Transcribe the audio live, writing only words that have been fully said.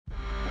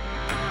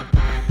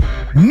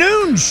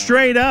Noon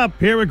straight up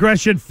here with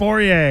Gresh and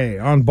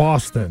Fauria on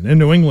Boston in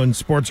New England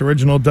Sports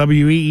Original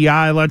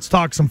WEEI. Let's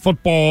talk some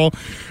football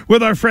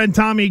with our friend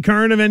Tommy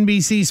Curran of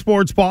NBC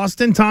Sports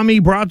Boston. Tommy,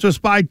 brought to us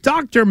by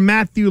Dr.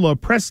 Matthew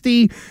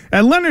Lopresti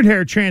at Leonard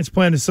Hair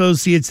Transplant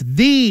Associates,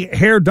 the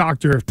hair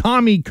doctor.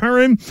 Tommy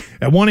Curran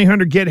at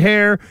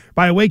 1-800-GET-HAIR.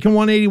 By Awaken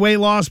 180 Weight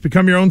Loss,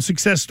 become your own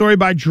success story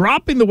by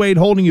dropping the weight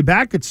holding you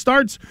back. It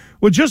starts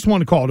with just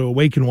one call to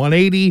Awaken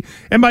 180,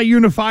 and by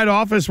Unified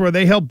Office, where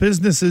they help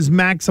businesses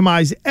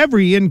maximize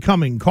every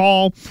incoming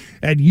call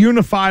at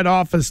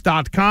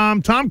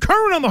unifiedoffice.com. Tom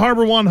Curran on the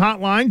Harbor One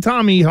hotline.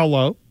 Tommy,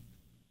 hello.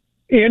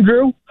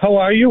 Andrew, how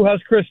are you?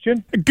 How's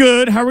Christian?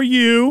 Good. How are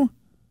you?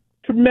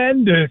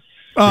 Tremendous.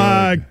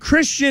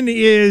 Christian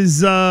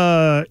is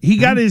he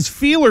got his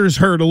feelers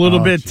hurt a little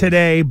bit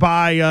today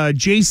by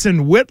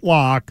Jason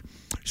Whitlock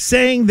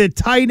saying that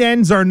tight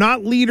ends are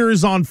not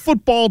leaders on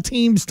football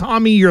teams.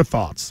 Tommy, your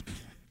thoughts?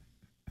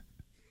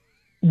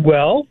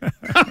 Well,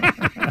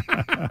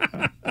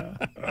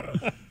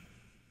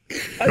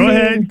 Go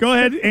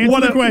ahead.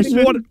 Answer the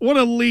question. What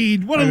a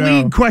lead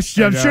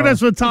question. I'm sure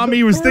that's what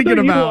Tommy was thinking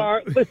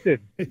about. Listen,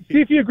 see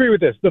if you agree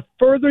with this. The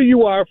further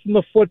you are from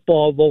the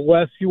football, the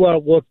less you are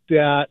looked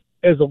at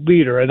as a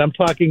leader, and I'm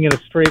talking in a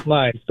straight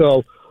line.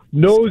 So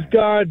nose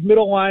guard,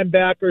 middle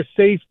linebacker,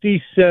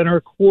 safety,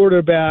 center,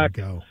 quarterback.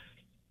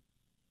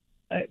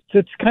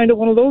 It's kind of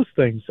one of those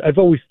things I've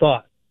always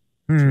thought.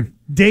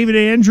 David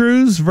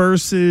Andrews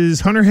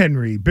versus Hunter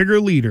Henry, bigger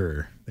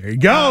leader. There you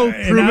go.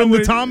 Proving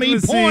the Tommy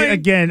point.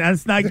 Again,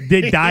 let's not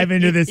dive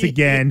into this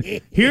again.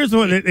 Here's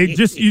what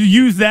you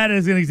use that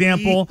as an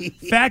example.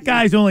 Fat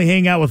guys only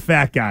hang out with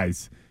fat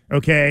guys.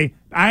 Okay?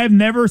 I have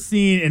never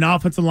seen an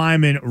offensive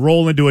lineman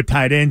roll into a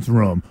tight end's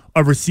room,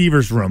 a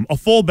receiver's room, a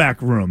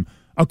fullback room,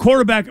 a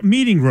quarterback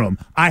meeting room.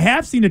 I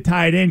have seen a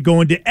tight end go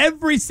into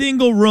every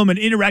single room and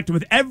interact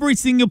with every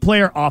single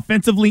player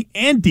offensively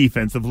and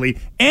defensively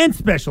and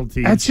special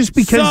teams. That's just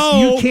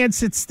because you can't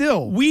sit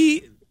still.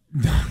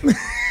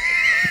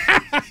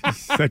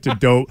 Such a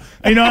dope.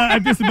 You know,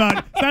 it's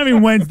not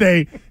even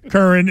Wednesday,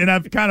 Curran, and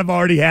I've kind of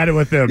already had it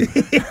with him.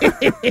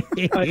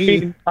 I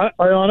mean, I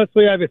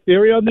honestly have a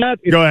theory on that.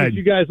 Go ahead.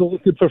 You guys are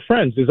looking for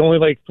friends. There's only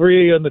like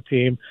 3 on the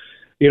team.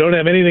 You don't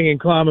have anything in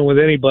common with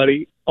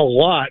anybody a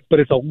lot, but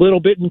it's a little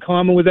bit in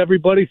common with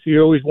everybody, so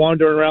you're always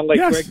wandering around like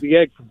Greg the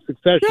Egg from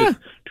Succession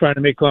trying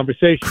to make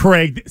conversation.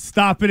 Craig,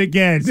 stop it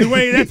again. So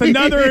wait, that's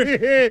another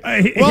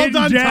well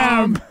done,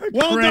 jam. Tom.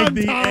 Well Craig done,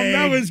 the Tom. Egg.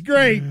 That was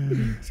great.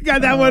 You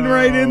got that one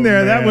right in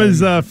there. Man. That was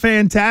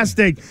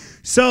fantastic.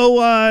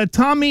 So,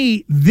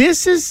 Tommy,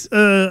 this is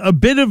a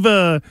bit of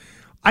a,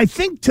 I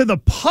think to the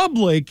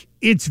public,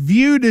 it's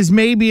viewed as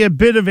maybe a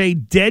bit of a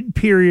dead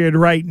period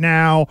right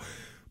now.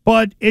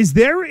 But is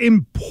there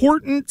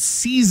important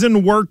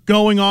season work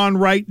going on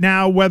right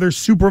now, whether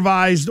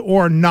supervised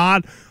or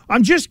not?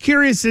 I'm just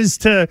curious as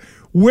to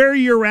where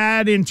you're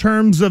at in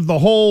terms of the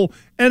whole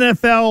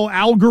NFL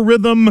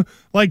algorithm.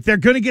 Like, they're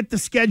going to get the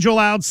schedule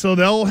out, so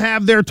they'll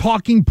have their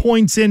talking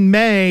points in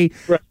May.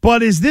 Right.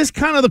 But is this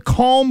kind of the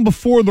calm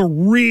before the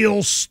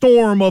real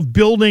storm of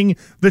building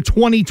the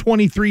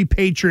 2023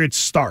 Patriots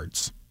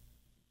starts?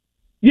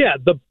 Yeah,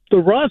 the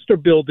roster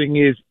building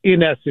is,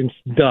 in essence,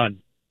 done.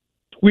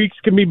 Tweaks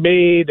can be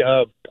made.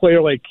 A player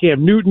like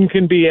Cam Newton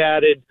can be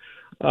added.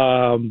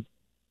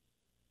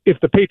 If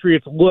the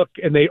Patriots look,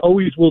 and they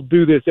always will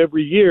do this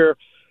every year,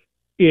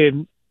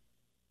 in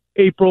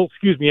May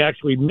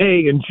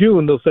and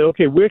June, they'll say,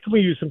 okay, where can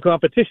we use some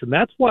competition?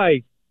 That's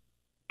why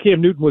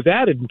Cam Newton was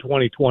added in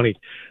 2020.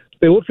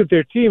 They looked at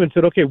their team and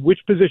said, okay,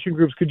 which position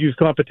groups could use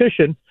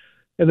competition?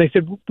 And they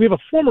said, we have a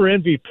former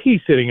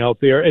MVP sitting out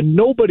there, and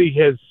nobody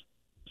has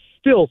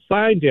still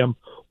signed him.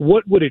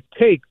 What would it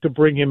take to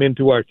bring him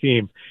into our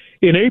team?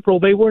 In April,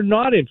 they were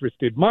not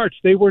interested. March,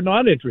 they were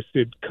not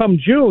interested. Come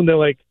June, they're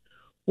like,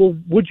 well,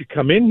 would you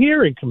come in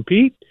here and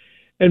compete?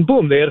 And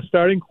boom, they had a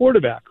starting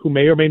quarterback who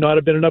may or may not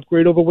have been an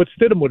upgrade over what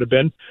Stidham would have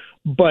been.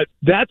 But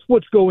that's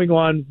what's going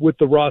on with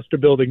the roster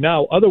building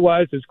now.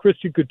 Otherwise, as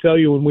Christian could tell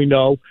you and we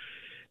know,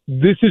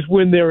 this is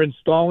when they're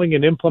installing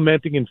and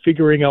implementing and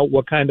figuring out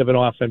what kind of an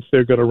offense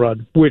they're going to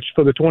run, which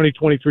for the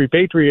 2023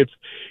 Patriots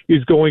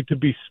is going to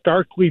be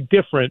starkly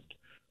different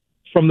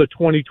from the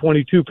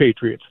 2022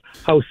 Patriots.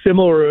 How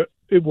similar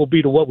it will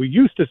be to what we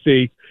used to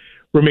see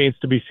remains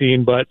to be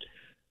seen, but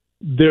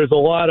there's a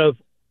lot of,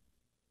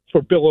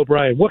 for Bill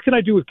O'Brien, what can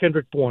I do with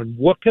Kendrick Bourne?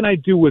 What can I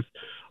do with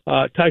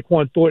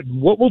Tyquan Thornton?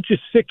 What will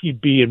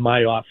Gesicki be in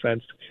my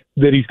offense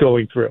that he's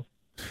going through?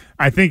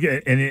 I think,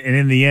 and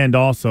in the end,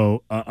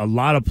 also a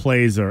lot of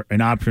plays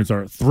and options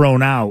are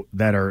thrown out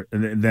that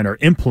are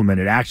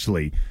implemented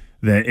actually.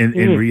 That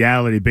in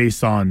reality,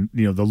 based on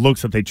the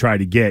looks that they try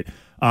to get.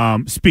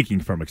 Speaking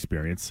from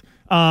experience,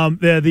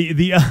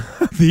 the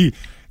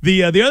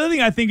other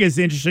thing I think is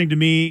interesting to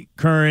me,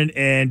 Curran,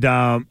 and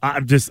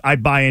I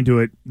buy into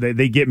it.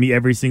 They get me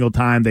every single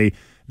time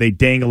they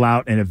dangle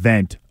out an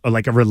event or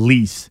like a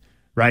release,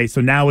 right?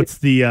 So now it's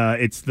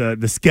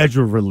the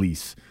schedule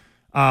release.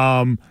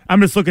 I'm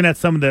just looking at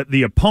some of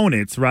the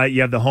opponents, right?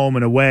 You have the home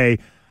and away.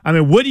 I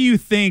mean, what do you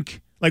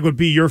think like would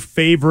be your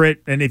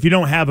favorite? And if you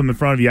don't have them in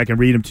front of you, I can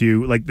read them to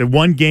you. Like the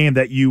one game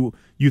that you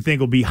think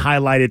will be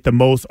highlighted the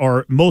most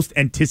or most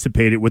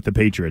anticipated with the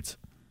Patriots.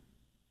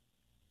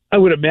 I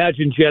would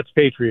imagine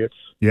Jets-Patriots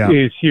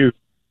is huge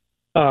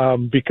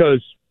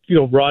because,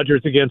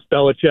 Rodgers against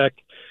Belichick,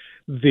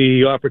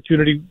 the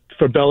opportunity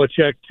for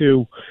Belichick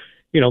to,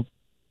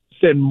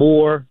 send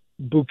more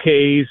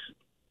bouquets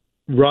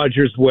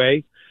Rodgers'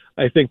 way.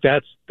 I think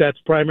that's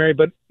primary.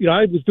 But,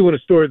 I was doing a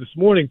story this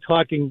morning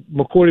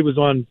McCourty was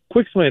on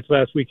Quick Slants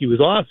last week. He was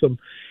awesome.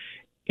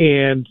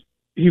 And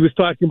he was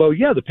talking about,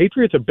 the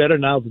Patriots are better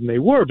now than they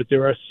were, but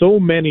there are so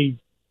many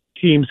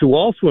teams who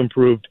also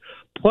improved,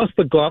 plus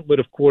the gauntlet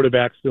of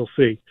quarterbacks they'll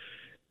see.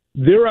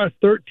 There are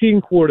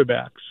 13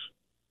 quarterbacks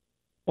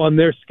on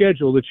their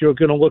schedule that you're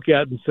going to look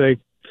at and say,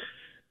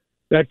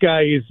 that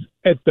guy is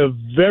at the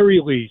very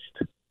least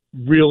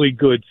really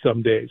good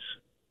some days.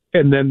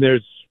 And then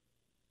there's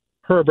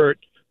Herbert,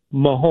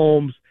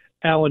 Mahomes,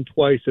 Allen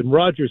twice, and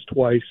Rodgers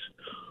twice,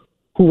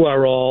 who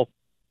are all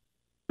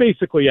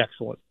basically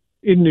excellent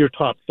in your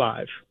top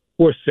 5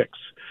 or 6.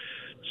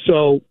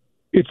 So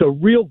it's a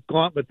real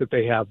gauntlet that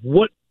they have.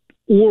 What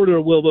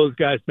order will those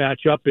guys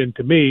match up in,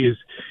 to me,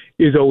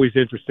 is always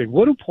interesting.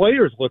 What do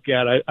players look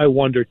at, I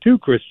wonder, too,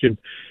 Christian,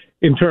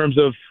 in terms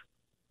of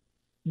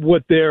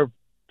what they're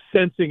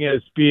sensing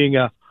as being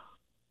a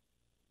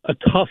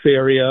tough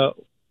area?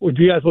 Or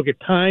do you guys look at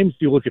times?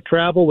 Do you look at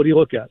travel? What do you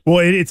look at? Well,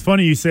 it's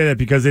funny you say that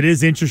because it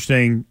is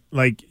interesting.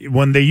 Like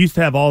when they used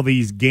to have all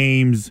these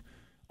games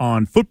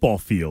on baseball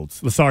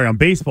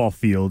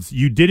fields,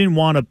 you didn't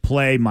want to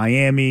play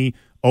Miami,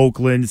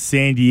 Oakland,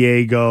 San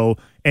Diego,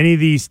 any of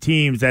these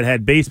teams that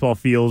had baseball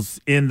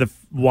fields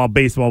while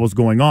baseball was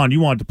going on.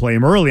 You wanted to play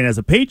them early. And as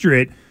a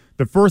Patriot,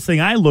 the first thing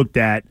I looked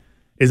at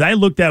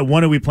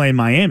when are we playing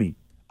Miami?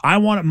 I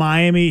wanted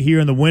Miami here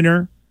in the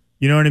winter.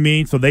 You know what I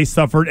mean? So they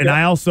suffered. And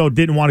I also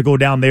didn't want to go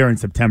down there in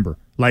September.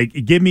 Like,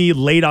 give me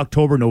late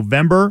October,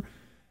 November,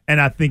 and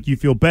I think you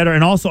feel better.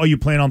 And also, are you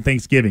playing on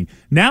Thanksgiving?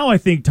 Now I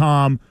think,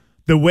 Tom,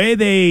 the way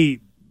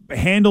they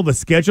handle the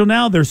schedule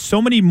now, there's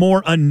so many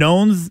more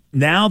unknowns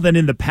now than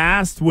in the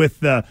past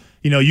with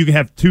you can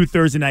have 2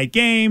 Thursday night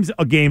games.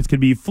 Games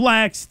can be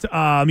flexed.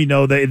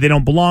 They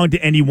don't belong to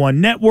any one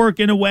network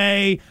in a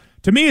way.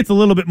 To me, it's a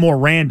little bit more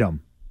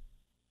random.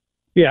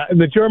 Yeah,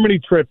 and the Germany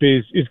trip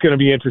is going to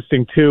be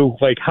interesting, too.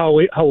 Like, how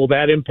will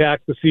that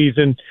impact the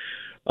season?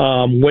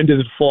 When does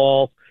it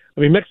fall?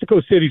 I mean,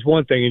 Mexico City's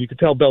one thing, and you could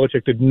tell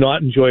Belichick did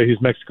not enjoy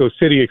his Mexico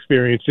City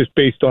experience just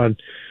based on,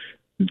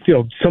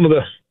 some of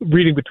the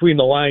reading between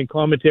the line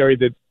commentary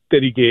that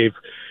he gave.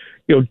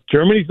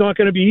 Germany's not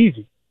going to be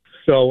easy.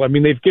 So, I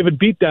mean, they've given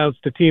beatdowns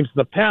to teams in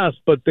the past,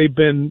 but they've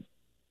been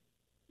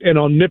an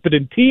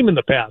omnipotent team in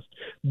the past.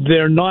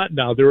 They're not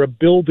now. They're a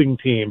building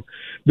team.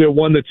 They're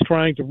one that's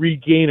trying to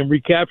regain and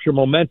recapture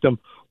momentum.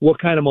 What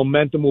kind of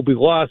momentum will be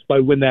lost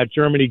by when that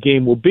Germany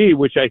game will be,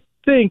 which I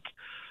think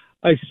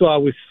I saw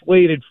was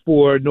slated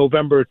for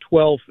November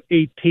 12th,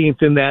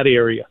 18th, in that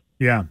area.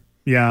 Yeah.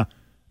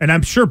 And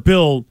I'm sure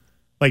Bill,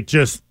 I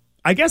guess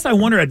I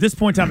wonder at this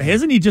point in time,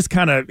 hasn't he just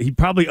he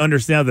probably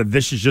understands that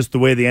this is just the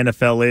way the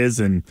NFL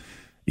is and,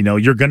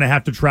 you're going to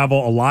have to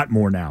travel a lot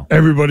more now.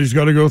 Everybody's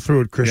got to go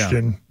through it,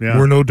 Christian. Yeah.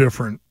 We're no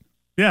different.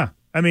 Yeah.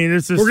 I mean,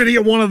 it's just... We're going to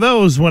get one of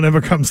those whenever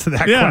it comes to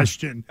that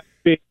question.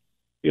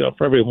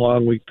 For every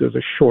long week, there's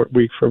a short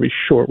week. For every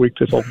short week,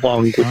 there's a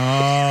long week.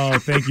 Oh,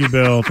 thank you,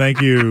 Bill.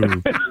 Thank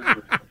you.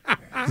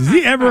 Is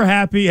he ever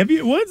happy? Have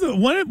you?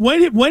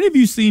 When have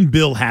you seen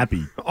Bill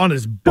happy? On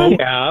his boat?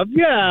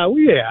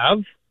 We have.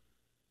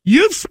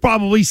 You've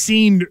probably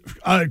seen,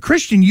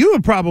 Christian, you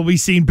have probably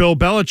seen Bill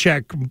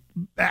Belichick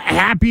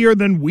happier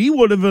than we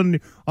would have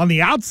on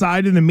the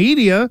outside in the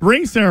media.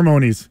 Ring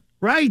ceremonies.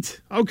 Right.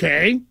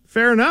 Okay.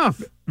 Fair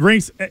enough.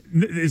 Rings,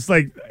 it's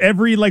like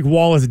every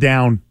wall is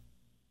down.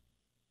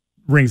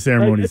 Ring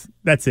ceremonies.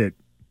 That's it.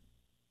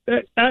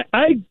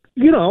 I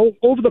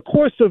over the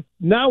course of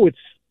now, it's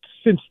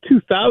since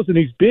 2000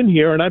 he's been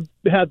here, and I've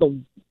had the,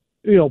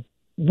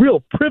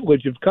 real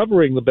privilege of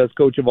covering the best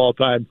coach of all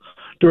time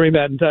during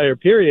that entire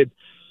period.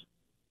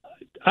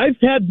 I've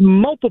had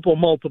multiple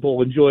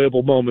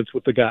enjoyable moments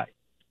with the guy.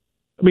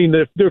 I mean,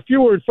 they're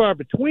fewer and far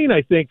between,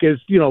 I think, as,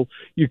 you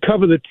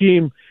cover the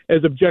team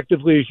as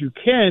objectively as you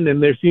can,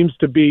 and there seems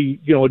to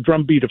be, a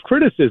drumbeat of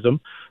criticism.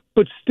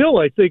 But still,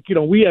 I think,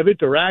 we have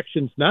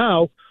interactions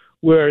now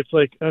where it's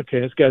like,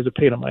 okay, this guy's a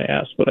pain in my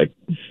ass, but I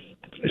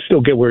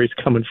still get where he's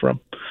coming from.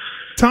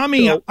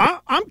 Tommy, so,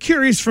 I'm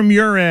curious from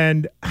your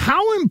end,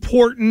 how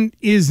important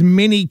is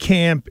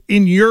minicamp,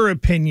 in your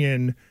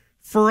opinion,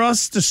 for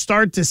us to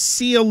start to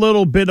see a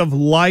little bit of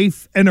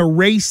life and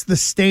erase the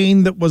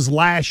stain that was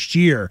last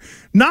year?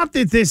 Not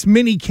that this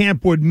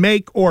minicamp would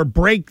make or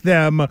break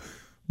them,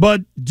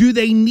 but do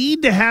they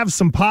need to have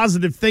some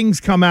positive things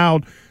come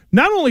out,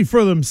 not only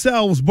for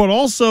themselves, but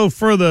also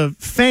for the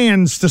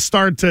fans to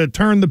start to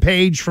turn the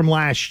page from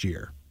last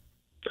year?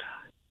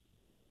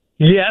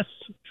 Yes,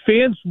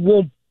 fans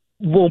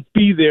won't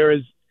be there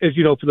as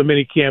for the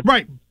mini camp,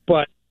 right?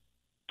 But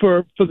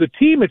for the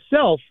team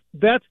itself,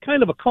 that's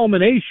kind of a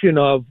culmination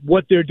of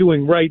what they're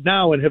doing right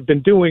now and have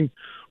been doing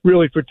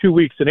really for 2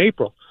 weeks in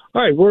April.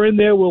 All right, we're in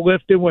there, we're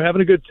lifting, we're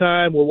having a good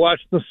time, we're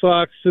watching the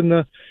Sox and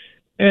the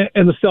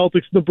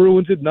Celtics and the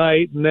Bruins at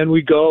night, and then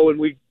we go and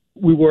we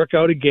work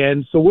out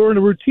again. So we're in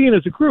a routine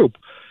as a group.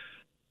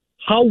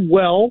 How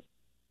well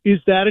is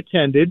that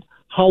attended?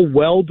 How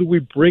well do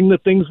we bring the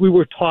things we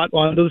were taught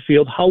onto the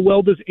field? How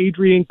well does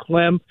Adrian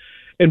Clem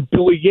and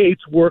Billy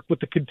Yates work with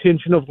the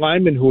contingent of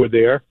linemen who are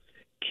there?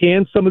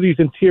 Can some of these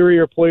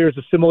interior players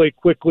assimilate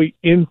quickly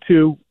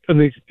into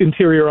the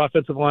interior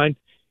offensive line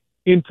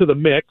into the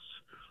mix?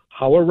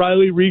 How are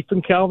Riley Reif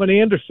and Calvin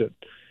Anderson?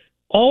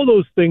 All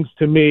those things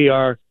to me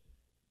are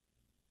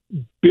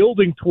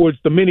building towards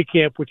the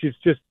minicamp, which is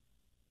just,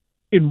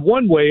 in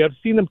one way, I've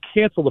seen them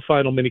cancel the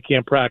final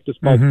minicamp practice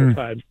multiple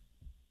times.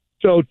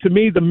 So to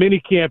me, the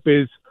minicamp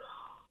is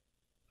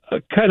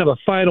kind of a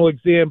final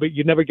exam, but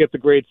you never get the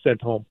grades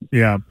sent home.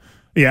 Yeah.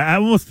 Yeah, I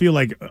almost feel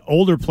like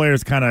older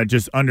players kind of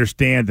just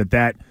understand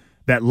that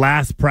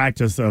last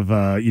practice of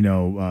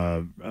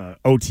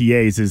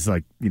OTAs is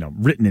like,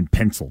 written in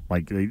pencil,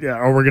 like,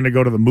 or we're going to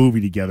go to the movie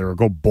together or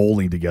go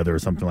bowling together or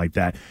something like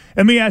that.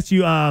 Let me ask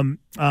you,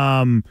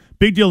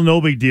 big deal,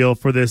 no big deal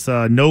for this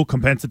no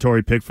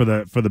compensatory pick for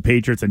the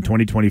Patriots in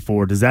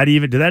 2024. Did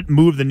that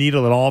move the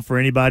needle at all for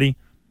anybody?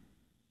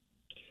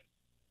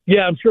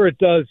 Yeah, I'm sure it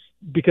does,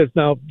 because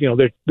now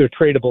they're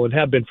tradable and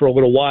have been for a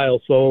little while.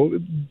 So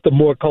the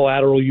more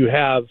collateral you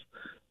have,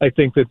 I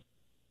think that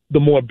the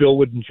more Bill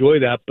would enjoy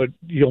that. But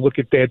look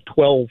at, they had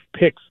 12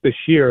 picks this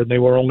year, and they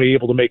were only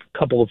able to make a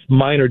couple of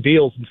minor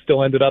deals and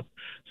still ended up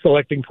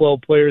selecting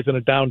 12 players in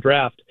a down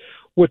draft.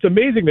 What's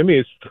amazing to me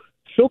is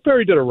Phil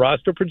Perry did a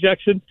roster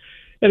projection,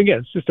 and again,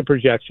 it's just a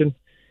projection.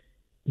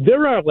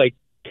 There are like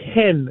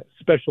 10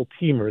 special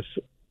teamers,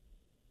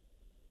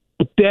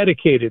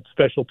 dedicated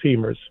special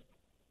teamers,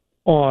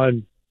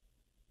 on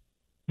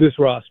this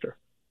roster,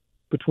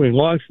 between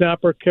long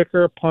snapper,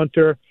 kicker,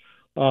 punter,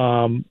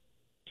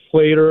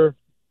 Slater,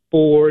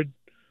 Ford,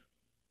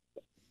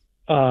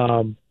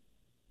 and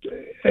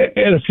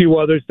a few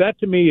others. That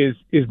to me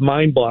is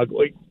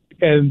mind-boggling.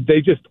 And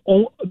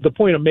the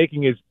point I'm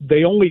making is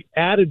they only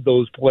added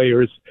those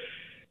players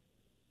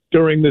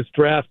during this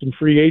draft and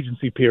free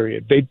agency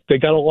period. They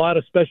got a lot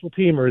of special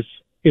teamers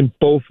in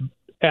both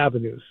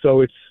avenues. So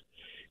it's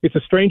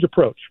a strange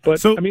approach.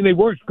 But they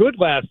weren't good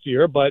last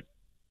year, but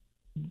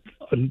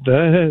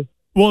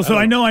well, so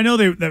I know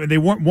they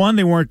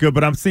weren't good,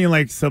 but I'm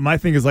seeing so my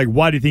thing is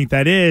why do you think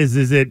that is?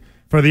 Is it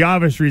for the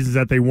obvious reasons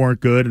that they weren't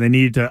good and they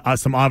needed to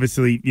some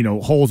obviously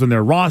holes in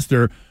their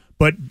roster?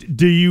 But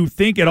do you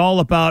think at all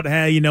about,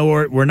 hey,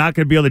 we're not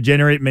going to be able to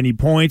generate many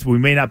points. We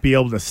may not be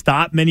able to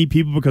stop many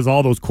people because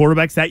all those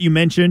quarterbacks that you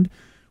mentioned.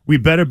 We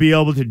better be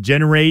able to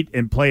generate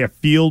and play a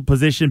field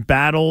position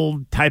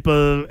battle type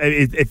of.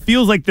 It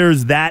feels like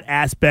there's that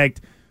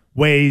aspect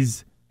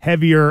weighs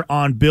heavier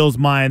on Bill's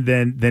mind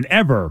than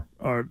ever.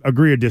 Or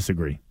agree or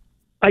disagree?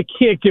 I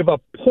can't give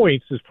up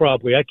points.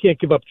 I can't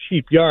give up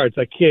cheap yards.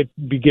 I can't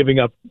be giving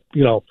up.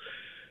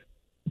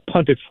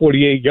 Punt at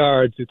 48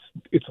 yards.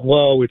 It's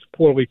low. It's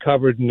poorly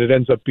covered, and it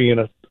ends up being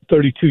a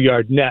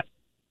 32-yard net.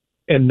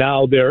 And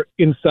now they're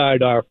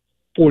inside our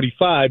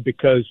 45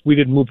 because we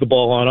didn't move the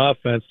ball on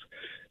offense.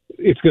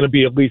 It's going to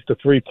be at least a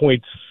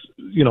 3-point,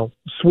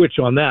 switch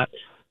on that.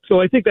 So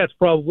I think that's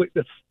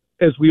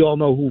as we all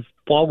know who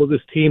follow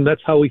this team,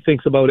 that's how he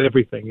thinks about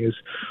everything, is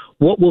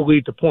what will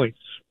lead to points.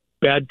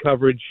 Bad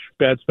coverage,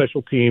 bad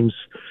special teams,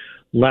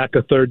 lack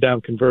of third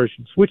down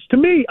conversions, which to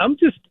me,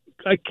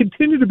 I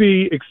continue to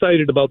be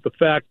excited about the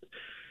fact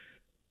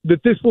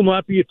that this will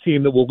not be a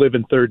team that will live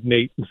in 3rd and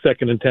 8 and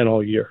 2nd and 10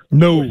 all year.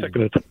 No.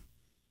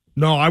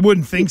 No, I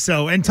wouldn't think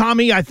so. And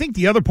Tommy, I think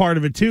the other part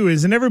of it too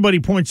is, and everybody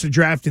points to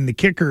drafting the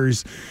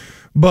kickers,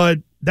 but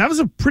that was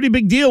a pretty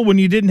big deal when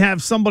you didn't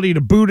have somebody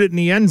to boot it in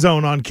the end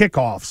zone on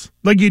kickoffs.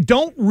 You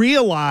don't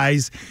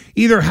realize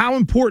either how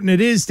important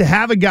it is to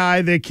have a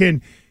guy that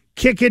can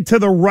kick it to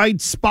the right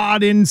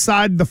spot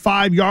inside the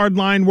 5-yard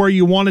line where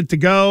you want it to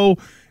go,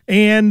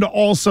 and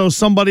also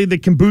somebody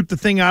that can boot the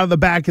thing out of the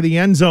back of the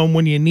end zone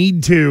when you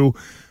need to.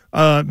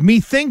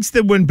 Methinks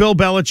that when Bill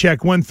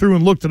Belichick went through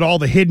and looked at all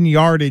the hidden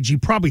yardage, he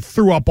probably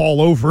threw up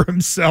all over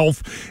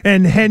himself,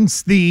 and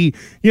hence the,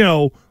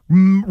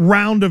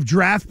 round of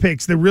draft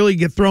picks that really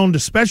get thrown to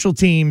special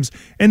teams.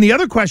 And the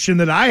other question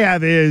that I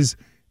have is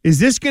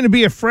this going to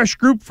be a fresh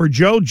group for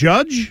Joe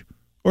Judge,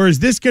 or is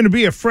this going to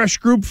be a fresh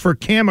group for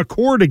Cam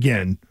Accord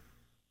again?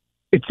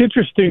 It's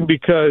interesting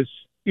because,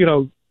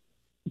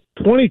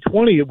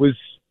 2020, it was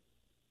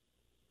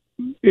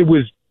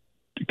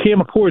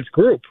Cam Accord's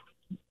group,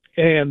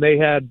 and they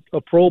had a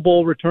Pro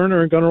Bowl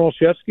returner in Gunnar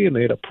Olszewski, and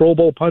they had a Pro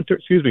Bowl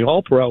punter,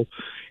 All-Pro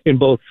in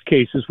both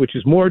cases, which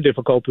is more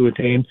difficult to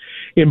attain,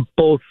 in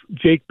both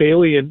Jake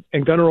Bailey and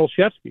Gunnar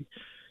Olszewski.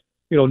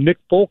 Nick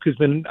Folk has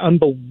been an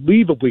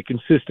unbelievably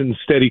consistent and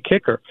steady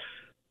kicker.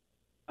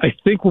 I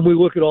think when we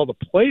look at all the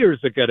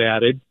players that got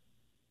added,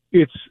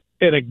 it's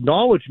an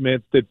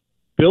acknowledgement that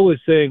Bill is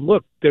saying,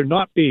 look, they're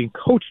not being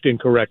coached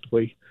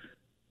incorrectly.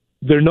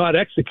 They're not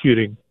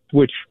executing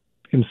which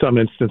in some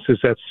instances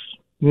that's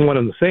one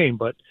and the same.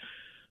 But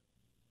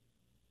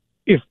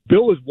if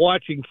Bill is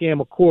watching Cam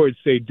McCord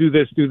say, do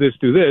this, do this,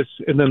 do this,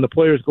 and then the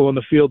players go on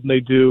the field and they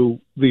do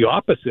the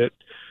opposite,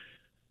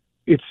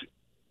 it's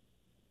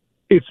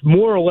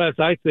more or less,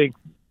 I think,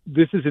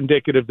 this is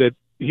indicative that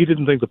he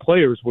didn't think the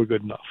players were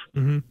good enough.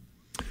 Mm-hmm.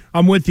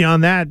 I'm with you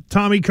on that.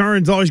 Tommy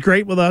Curran's always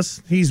great with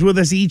us. He's with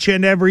us each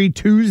and every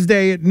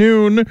Tuesday at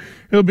noon.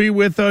 He'll be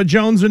with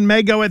Jones and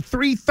Mego at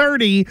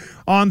 3:30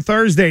 on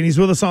Thursday, and he's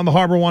with us on the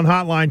Harbor One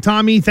Hotline.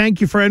 Tommy,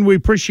 thank you, friend. We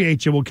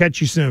appreciate you. We'll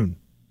catch you soon.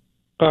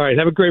 All right.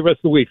 Have a great rest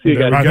of the week. See you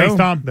guys. Right, thanks,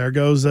 Tom. There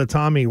goes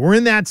Tommy. We're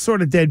in that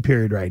sort of dead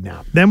period right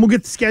now. Then we'll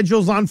get the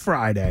schedules on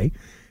Friday,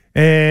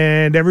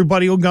 and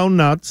everybody will go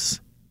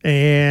nuts,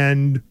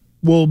 and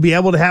we'll be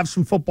able to have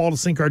some football to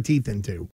sink our teeth into.